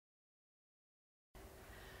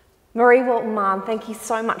Marie Walton-Mahon, thank you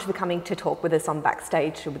so much for coming to talk with us on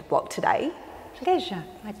Backstage with Bloch today. Pleasure,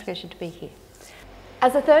 my pleasure to be here.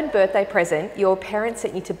 As a third birthday present, your parents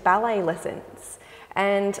sent you to ballet lessons.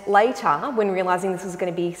 And later, when realising this was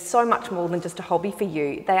going to be so much more than just a hobby for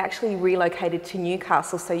you, they actually relocated to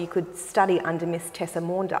Newcastle so you could study under Miss Tessa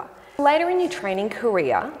Maunder. Later in your training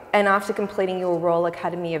career, and after completing your Royal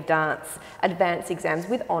Academy of Dance advanced exams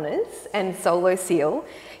with honours and solo seal,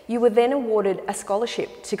 you were then awarded a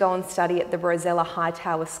scholarship to go and study at the Rosella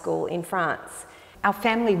Hightower School in France. Our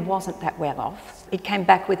family wasn't that well off. It came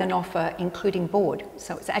back with an offer including board,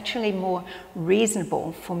 so it's actually more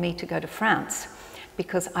reasonable for me to go to France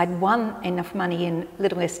because I'd won enough money in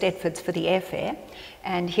Little West Edfords for the airfare,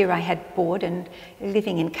 and here I had board, and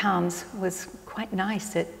living in Cannes was quite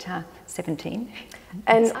nice at 17.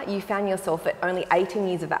 And you found yourself at only 18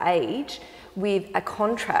 years of age with a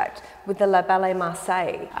contract with the La Ballet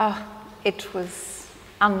Marseille. Oh, it was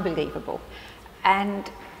unbelievable and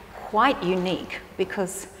quite unique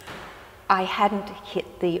because I hadn't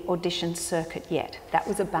hit the audition circuit yet. That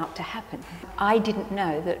was about to happen. I didn't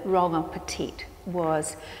know that Roland Petit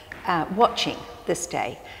was watching this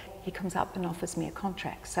day. He comes up and offers me a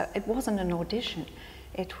contract. So it wasn't an audition.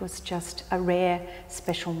 It was just a rare,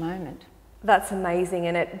 special moment. That's amazing,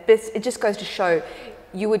 and it just goes to show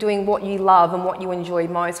you were doing what you love and what you enjoy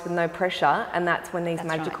most with no pressure, and that's when these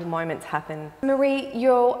magical moments happen. Marie,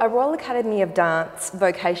 you're a Royal Academy of Dance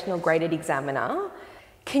vocational graded examiner.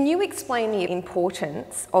 Can you explain the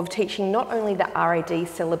importance of teaching not only the RAD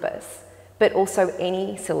syllabus, but also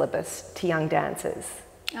any syllabus to young dancers?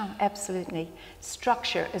 Oh, absolutely.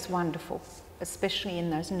 Structure is wonderful, especially in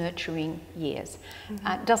those nurturing years.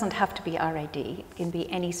 It doesn't have to be RAD, it can be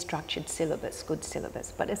any structured syllabus, good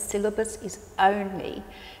syllabus, but a syllabus is only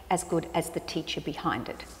as good as the teacher behind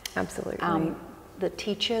it. Absolutely. The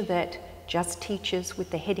teacher that just teaches with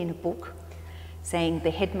the head in a book, saying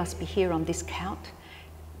the head must be here on this count,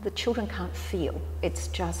 the children can't feel. It's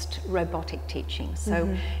just robotic teaching.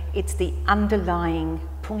 So it's the underlying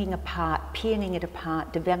pulling apart, peeling it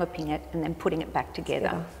apart, developing it, and then putting it back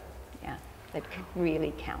together. Yeah, that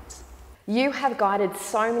really counts. You have guided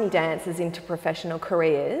so many dancers into professional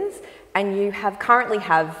careers, and you currently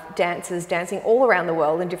have dancers dancing all around the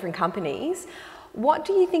world in different companies. What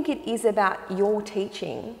do you think it is about your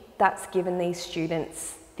teaching that's given these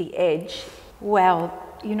students the edge? Well,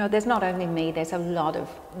 you know, there's not only me, there's a lot of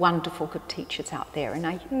wonderful good teachers out there,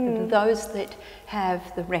 and those that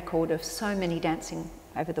have the record of so many dancing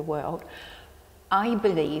over the world, I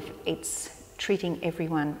believe it's treating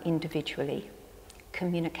everyone individually,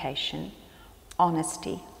 communication,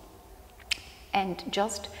 honesty, and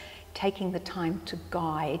just taking the time to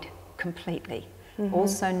guide completely.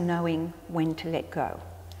 Also knowing when to let go.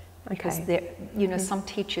 Because you know, some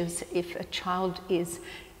teachers, if a child is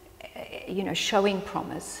showing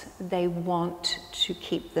promise, they want to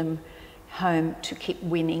keep them home, to keep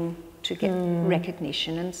winning, to get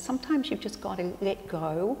recognition, and sometimes you've just got to let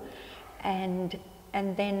go, and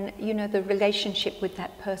then the relationship with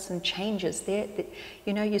that person changes.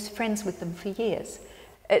 You're friends with them for years.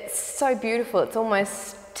 It's so beautiful. It's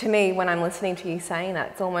almost, to me, when I'm listening to you saying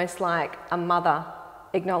that, it's almost like a mother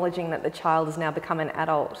acknowledging that the child has now become an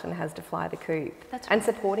adult and has to fly the coop. That's right. And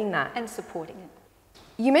supporting that. And supporting it.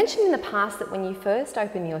 You mentioned in the past that when you first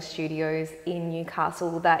opened your studios in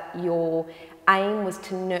Newcastle that your aim was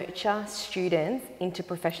to nurture students into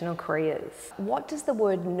professional careers. What does the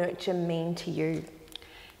word nurture mean to you?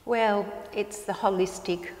 Well, it's the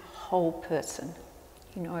holistic whole person.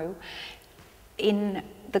 In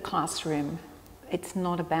the classroom, it's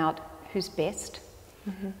not about who's best.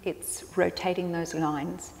 It's rotating those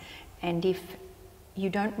lines, and if you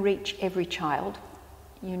don't reach every child,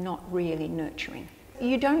 you're not really nurturing.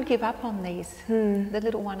 You don't give up on these, the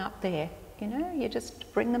little one up there, you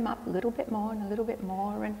just bring them up a little bit more and a little bit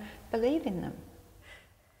more and believe in them.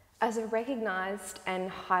 As a recognised and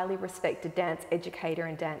highly respected dance educator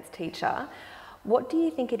and dance teacher, what do you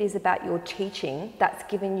think it is about your teaching that's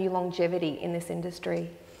given you longevity in this industry?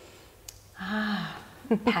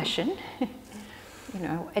 Passion.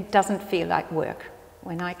 It doesn't feel like work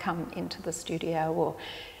when I come into the studio, or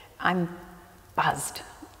I'm buzzed.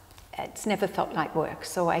 It's never felt like work,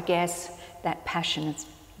 so I guess that passion is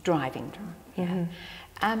driving.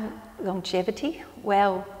 Longevity,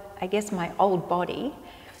 well, I guess my old body,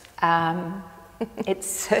 it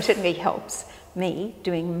certainly helps me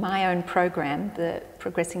doing my own program, the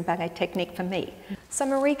Progressing Ballet Technique for me. So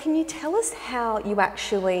Marie, can you tell us how you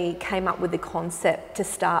actually came up with the concept to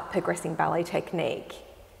start Progressing Ballet Technique?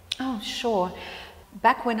 Oh, sure.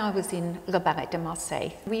 Back when I was in Le Ballet de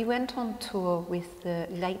Marseille, we went on tour with the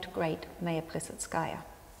late, great Maya Plessetskaya.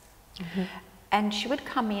 And she would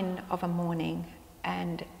come in of a morning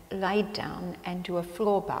and lay down and do a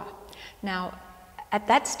floor bar. Now, at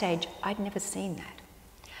that stage, I'd never seen that.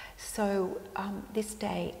 So this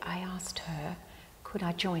day I asked her, could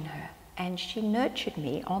I join her? And she nurtured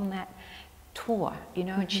me on that tour, you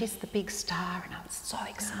know, and she's the big star, and I was so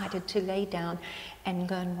excited to lay down and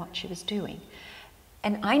learn what she was doing.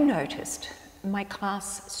 And I noticed my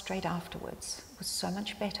class straight afterwards was so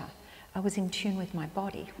much better. I was in tune with my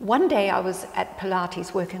body. One day I was at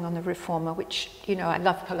Pilates working on the reformer, which, you know, I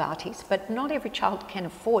love Pilates, but not every child can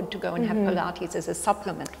afford to go and have Pilates as a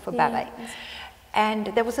supplement for ballet. And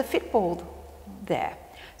there was a fitball there.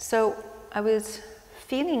 So I was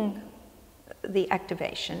feeling the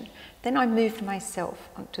activation. Then I moved myself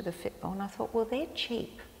onto the fitball and I thought, well, they're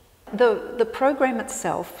cheap. The program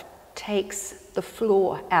itself takes the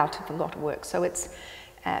floor out of a lot of work. So it's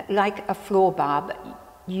like a floor bar, but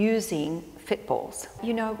using fitballs.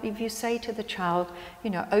 You know, if you say to the child, you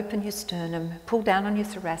know, open your sternum, pull down on your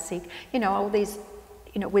thoracic, you know, all these,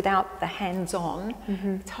 you know, without the hands on,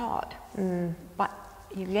 it's hard. But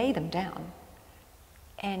you lay them down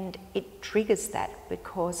and it triggers that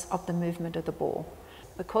because of the movement of the ball.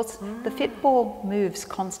 Because the fitball moves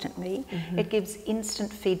constantly, it gives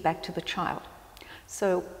instant feedback to the child.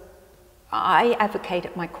 So I advocate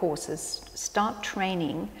at my courses, start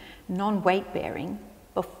training non-weight bearing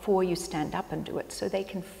before you stand up and do it, so they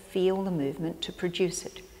can feel the movement to produce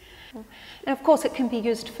it. And of course it can be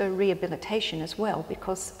used for rehabilitation as well,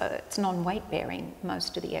 because it's non-weight bearing,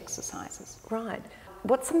 most of the exercises. Right.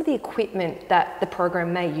 What's some of the equipment that the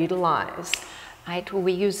program may utilise?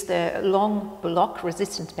 We use the long Bloch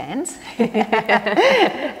resistance bands,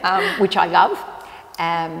 which I love.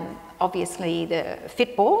 Obviously the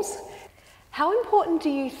fitballs. How important do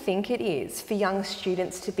you think it is for young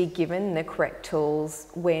students to be given the correct tools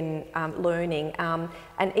when learning,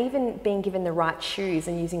 and even being given the right shoes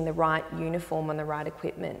and using the right uniform and the right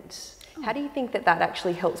equipment? How do you think that that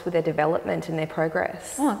actually helps with their development and their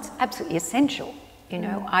progress? Well, it's absolutely essential. You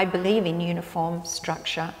know, I believe in uniform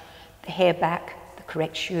structure, the hair back, the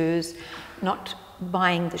correct shoes, not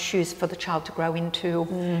buying the shoes for the child to grow into,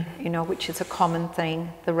 you know, which is a common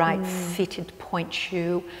thing, the right fitted point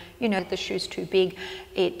shoe. You know, if the shoe's too big,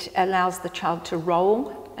 it allows the child to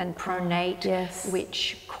roll and pronate,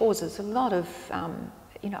 which causes a lot of,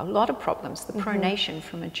 you know, a lot of problems. The pronation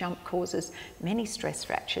from a jump causes many stress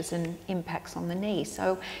fractures and impacts on the knee.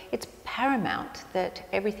 So it's paramount that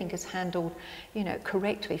everything is handled, you know,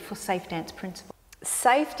 correctly for safe dance principles.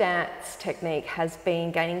 Safe dance technique has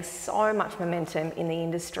been gaining so much momentum in the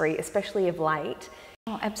industry, especially of late.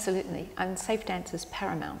 Oh, absolutely. And safe dance is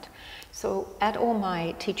paramount. So at all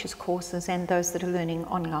my teachers' courses and those that are learning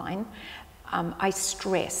online, I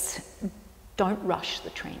stress, don't rush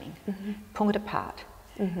the training. Pull it apart.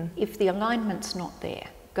 If the alignment's not there,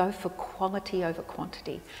 go for quality over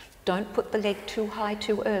quantity. Don't put the leg too high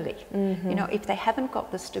too early. You know, if they haven't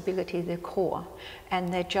got the stability of their core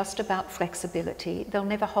and they're just about flexibility, they'll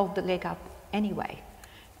never hold the leg up anyway,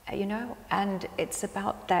 you know, and it's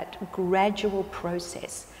about that gradual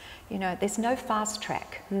process. You know, there's no fast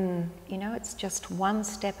track, you know, it's just one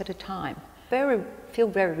step at a time. Feel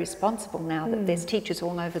very responsible now that there's teachers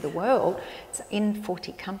all over the world. It's in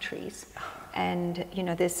 40 countries. And, you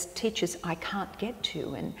know, there's teachers I can't get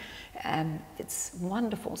to, and it's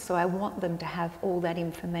wonderful. So I want them to have all that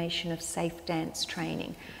information of safe dance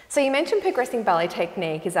training. So you mentioned Progressing Ballet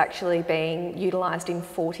Technique is actually being utilised in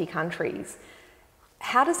 40 countries.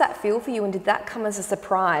 How does that feel for you, and did that come as a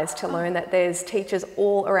surprise to learn that there's teachers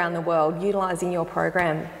all around the world utilising your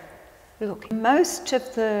program? Look, most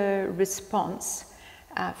of the response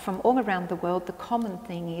from all around the world, the common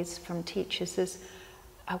thing is from teachers is,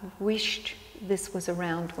 I wished this was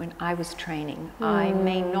around when I was training. I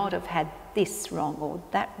may not have had this wrong or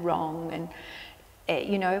that wrong, and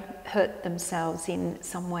you know, hurt themselves in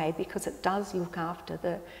some way, because it does look after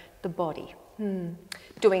the body.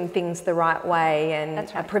 Doing things the right way and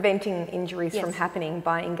That's right. Preventing injuries from happening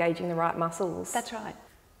by engaging the right muscles. That's right.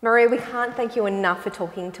 Maria, we can't thank you enough for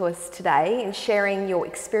talking to us today and sharing your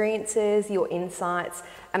experiences, your insights,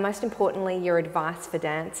 and most importantly, your advice for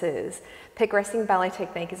dancers. Progressing Ballet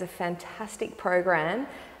Technique is a fantastic program.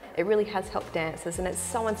 It really has helped dancers, and it's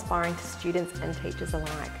so inspiring to students and teachers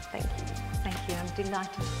alike. Thank you. Thank you. I'm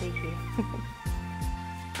delighted to be here.